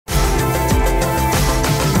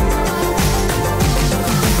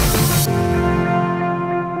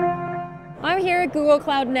Google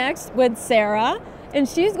Cloud Next with Sara, and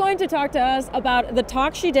she's going to talk to us about the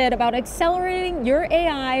talk she did about accelerating your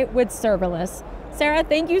AI with serverless. Sara,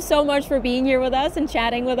 thank you so much for being here with us and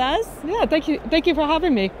chatting with us. Yeah, thank you for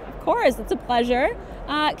having me. Of course, it's a pleasure.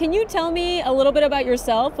 Can you tell me a little bit about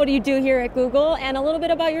yourself? What do you do here at Google, and a little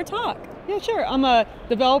bit about your talk? Yeah, sure. I'm a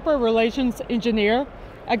developer relations engineer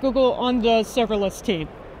at Google on the serverless team.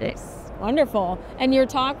 Nice. Wonderful. And your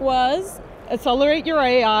talk was? Accelerate your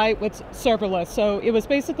AI with serverless. So it was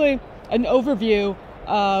basically an overview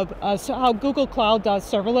of how Google Cloud does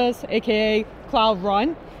serverless, aka Cloud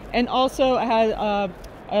Run, and also I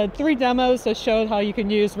had 3 demos that showed how you can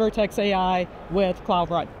use Vertex AI with Cloud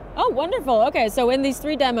Run. Oh, wonderful. Okay, so in these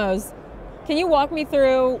 3 demos, can you walk me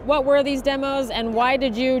through what were these demos and why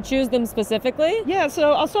did you choose them specifically? Yeah,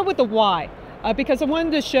 so I'll start with the why. Because I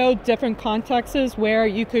wanted to show different contexts where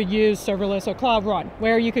you could use serverless or Cloud Run,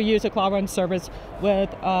 where you could use a Cloud Run service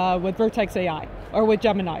with Vertex AI or with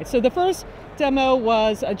Gemini. So the first demo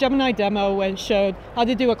was a Gemini demo and showed how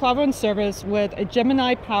to do a Cloud Run service with a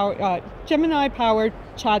Gemini-powered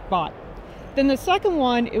chatbot. Then the second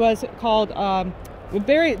one, it was called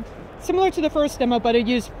very similar to the first demo, but it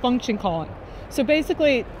used function calling. So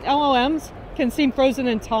basically, LLMs can seem frozen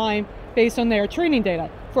in time based on their training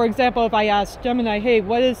data. For example, if I ask Gemini, hey,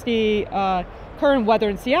 what is the current weather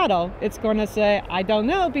in Seattle? It's going to say, I don't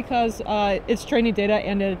know, because its training data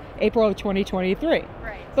ended April of 2023. Right.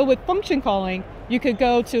 But with function calling, you could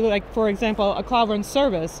go to, like, for example, a Cloud Run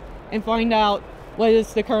service and find out what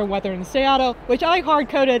is the current weather in Seattle, which I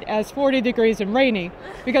hard-coded as 40 degrees and rainy,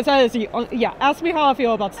 because that is ask me how I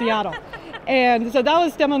feel about Seattle. And so that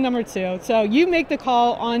was demo number 2. So you make the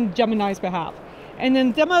call on Gemini's behalf. And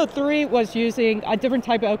then demo 3 was using a different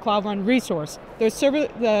type of Cloud Run resource. There's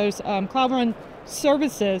Cloud Run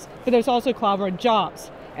services, but there's also Cloud Run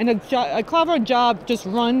jobs. And a Cloud Run job just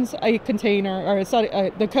runs a container or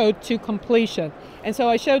the code to completion. And so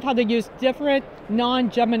I showed how to use different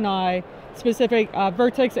non-Gemini specific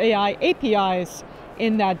Vertex AI APIs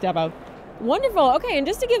in that demo. Wonderful. Okay, and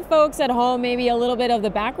just to give folks at home maybe a little bit of the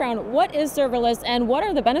background, what is serverless and what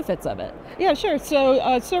are the benefits of it? Yeah, sure. So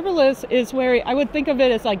serverless is where I would think of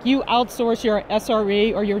it as like you outsource your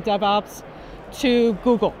SRE or your DevOps to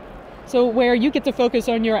Google. So where you get to focus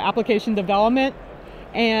on your application development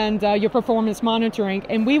and your performance monitoring,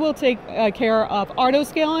 and we will take care of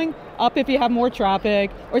auto-scaling up if you have more traffic,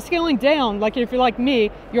 or scaling down, like if you're like me,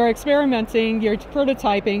 you're experimenting, you're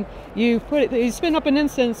prototyping, you spin up an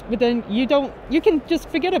instance, but then you can just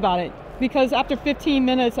forget about it, because after 15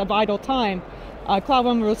 minutes of idle time, Cloud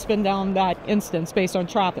Run will spin down that instance based on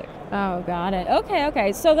traffic. Oh, got it.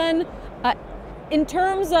 Okay. So then, in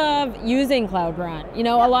terms of using Cloud Run,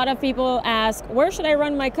 a lot of people ask, where should I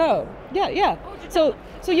run my code? Yeah. So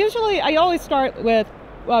usually I always start with,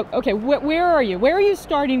 well, okay, where are you? Where are you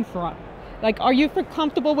starting from? Like, are you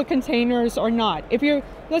comfortable with containers or not? If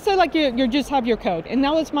let's say like you just have your code, and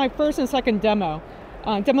that was my first and second demo,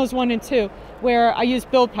 demos 1 and 2, where I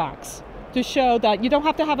used build packs to show that you don't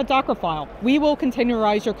have to have a Docker file. We will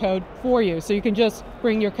containerize your code for you, so you can just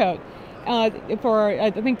bring your code. I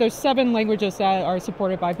think there's 7 languages that are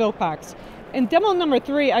supported by build packs. In demo number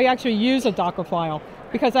 3, I actually use a Docker file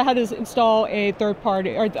because I had to install a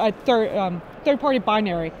third-party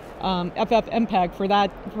binary, FFmpeg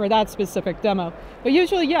for that specific demo. But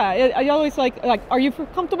usually, I always like, are you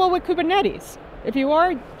comfortable with Kubernetes? If you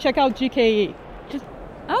are, check out GKE.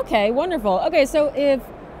 Okay, wonderful. Okay, so if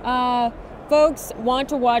folks want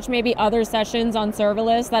to watch maybe other sessions on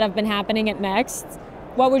serverless that have been happening at Next,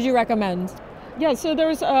 what would you recommend? Yeah, so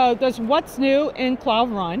there's What's New in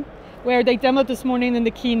Cloud Run, where they demoed this morning in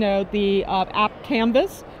the keynote the app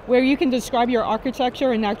Canvas, where you can describe your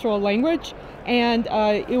architecture in natural language, and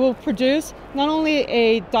it will produce not only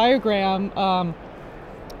a diagram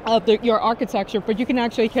of your architecture, but you can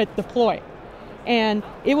actually hit deploy. And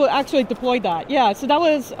it will actually deploy that. Yeah, so that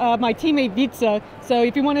was my teammate Vitsa. So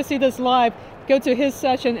if you want to see this live, go to his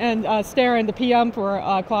session and Staren, the PM for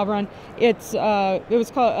Cloud Run. It was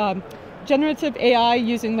called Generative AI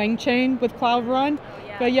using LangChain with Cloud Run.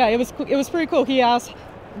 But yeah, it was pretty cool. He asked,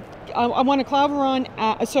 I want a Cloud Run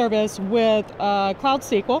a service with Cloud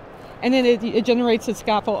SQL, and then it generates a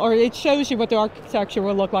scaffold, or it shows you what the architecture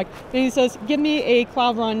will look like. Then he says, give me a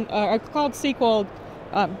Cloud Run, a Cloud SQL,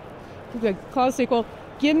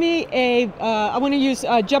 give me I want to use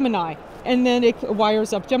Gemini, and then it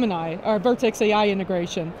wires up Gemini, or Vertex AI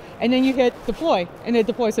integration, and then you hit deploy, and it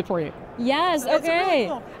deploys it for you. Yes, okay. Really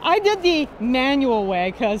cool. I did the manual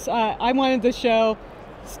way, because I wanted to show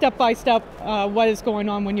step by step what is going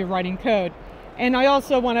on when you're writing code. And I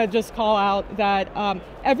also want to just call out that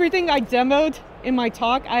everything I demoed in my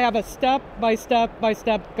talk, I have a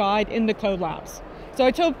step-by-step guide in the code labs. So I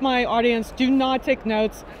told my audience, do not take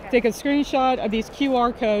notes, take a screenshot of these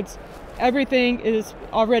QR codes. Everything is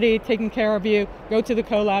already taken care of you. Go to the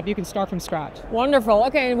code lab, you can start from scratch. Wonderful.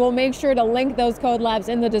 Okay, and we'll make sure to link those code labs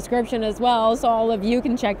in the description as well, so all of you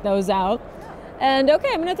can check those out. And okay,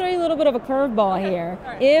 I'm going to throw you a little bit of a curveball here.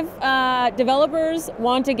 Right. If developers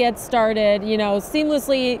want to get started,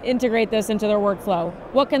 seamlessly integrate this into their workflow,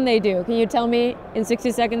 what can they do? Can you tell me in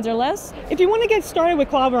 60 seconds or less? If you want to get started with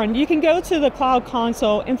Cloud Run, you can go to the Cloud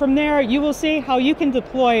Console, and from there you will see how you can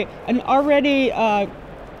deploy an already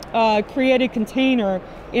created container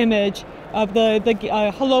image of the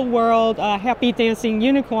hello world, happy dancing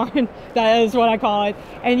unicorn, that is what I call it.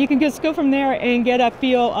 And you can just go from there and get a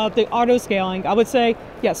feel of the auto scaling. I would say,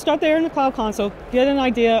 yeah, start there in the Cloud Console, get an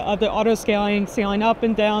idea of the auto scaling up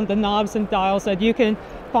and down, the knobs and dials that you can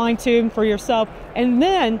fine tune for yourself. And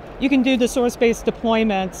then you can do the source-based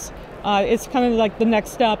deployments. It's kind of like the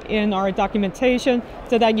next step in our documentation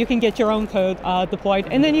so that you can get your own code deployed.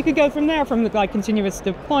 And then you can go from there, from the continuous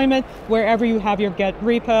deployment, wherever you have your Git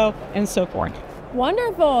repo and so forth.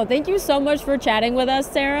 Wonderful. Thank you so much for chatting with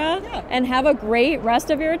us, Sara. Yeah. And have a great rest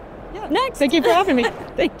of your next. Thank you for having me.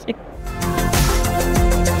 Thank you.